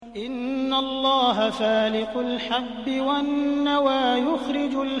إن الله فالق الحب والنوى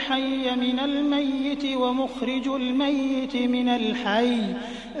يخرج الحي من الميت ومخرج الميت من الحي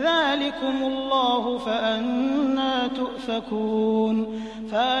ذلكم الله فأنى تؤفكون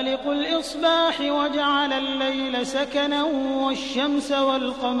فالق الإصباح وجعل الليل سكنا والشمس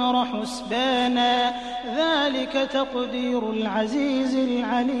والقمر حسبانا ذلك تقدير العزيز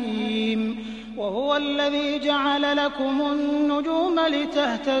العليم وهو الذي جعل لكم النجوم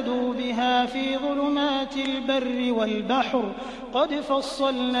لتهتدوا بها في ظلمات البر والبحر قد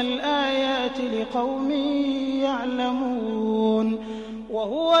فصلنا الآيات لقوم يعلمون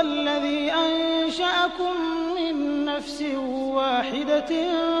وهو الذي أنشأكم من نفس واحدة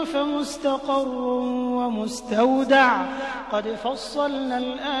فمستقر ومستودع قد فصلنا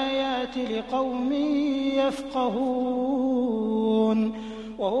الآيات لقوم يفقهون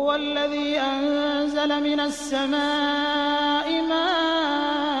وهو الذي أنزل من السماء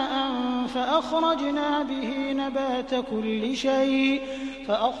ماء فأخرجنا به نبات كل شيء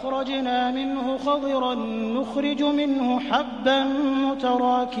فأخرجنا منه خضرا نخرج منه حبا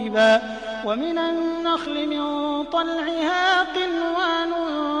متراكبا ومن النخل من طلعها قنوان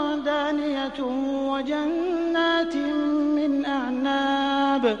دانية وجنات من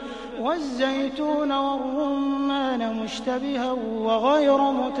أعناب والزيتون والرمان مشتبها وغير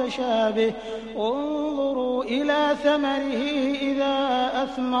متشابه انظروا إلى ثمره إذا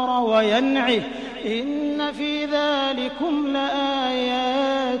أثمر وينعه إن في ذلكم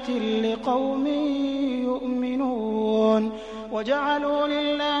لآيات لقوم يؤمنون وجعلوا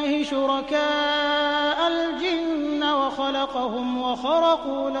لله شركاء الجن وخلقهم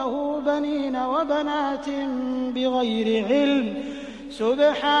وخرقوا له بنين وبنات بغير علم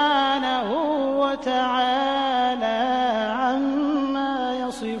سبحانه وتعالى عما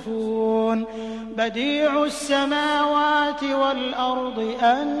يصفون بديع السماوات والأرض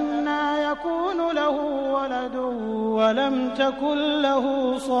أنى يكون له ولد ولم تكن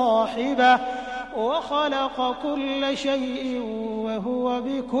له صاحبة وخلق كل شيء وهو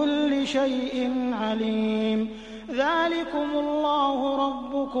بكل شيء عليم ذلكم الله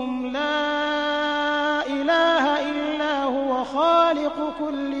ربكم لا إله إلا هو خالق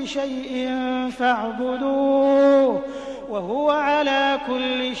كل شيء فاعبدوه وهو على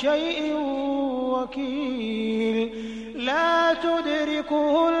كل شيء وكيل لا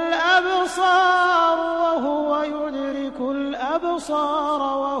تدركه الأبصار وهو يدرك الأبصار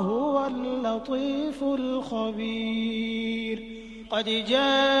وهو اللطيف الخبير قد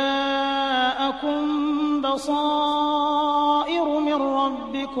جاءكم بصائر من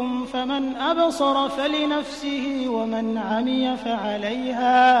ربكم فمن أبصر فلنفسه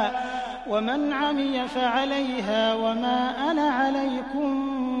ومن عمي فعليها وما أنا عليكم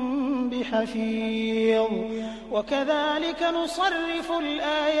بحفيظ وكذلك نصرف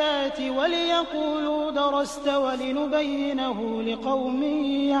الآيات وليقولوا درست ولنبينه لقوم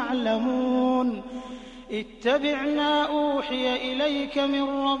يعلمون اتبع ما أوحي إليك من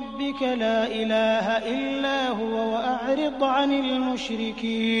ربك لا إله إلا هو وأعرض عن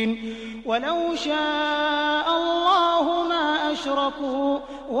المشركين ولو شاء الله ما أشركوا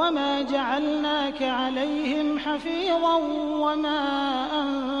وما جعلناك عليهم حفيظا وما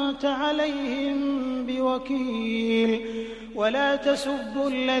أنت عليهم بوكيل ولا تسبوا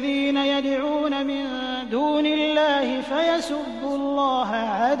الذين يدعون من دون الله فيسبوا الله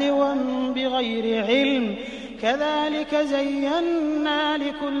عدوا بغير علم كذلك زينا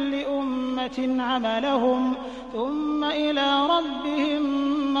لكل أمة عملهم ثم إلى ربهم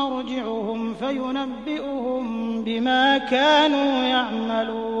مرجعهم فينبئهم بما كانوا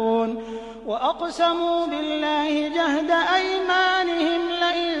يعملون وأقسموا بالله جهد أيمانهم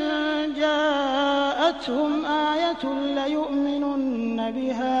لئن جاءتهم آية ليؤمنن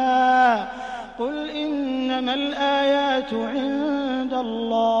بها قل إنما الآيات عند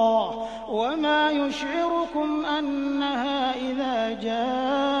الله وما يشعركم أنها إذا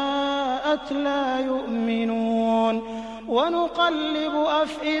جاءت لا يؤمنون ونقلب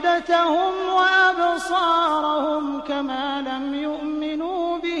أفئدتهم وأبصارهم كما لم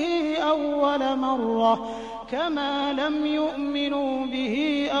يؤمنوا به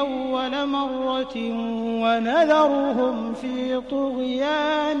أول مرة ونذرهم في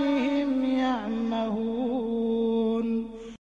طغيانهم يعمهون